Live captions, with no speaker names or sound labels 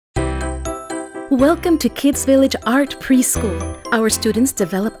Welcome to Kids Village Art Preschool. Our students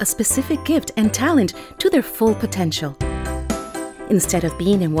develop a specific gift and talent to their full potential. Instead of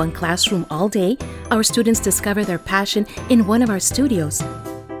being in one classroom all day, our students discover their passion in one of our studios.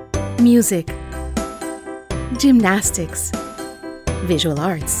 Music, gymnastics, visual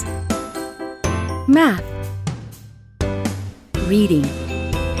arts, math, reading,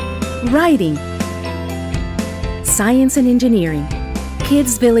 writing, science and engineering.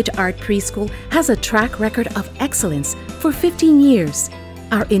 Kids Village Art Preschool has a track record of excellence for 15 years.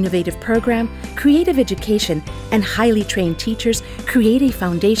 Our innovative program, creative education, and highly trained teachers create a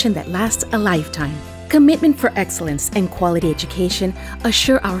foundation that lasts a lifetime. Commitment for excellence and quality education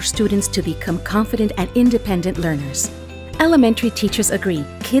assure our students to become confident and independent learners. Elementary teachers agree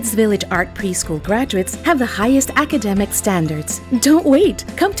Kids Village Art Preschool graduates have the highest academic standards. Don't wait!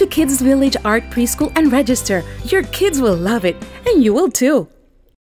 Come to Kids Village Art Preschool and register. Your kids will love it, and you will too.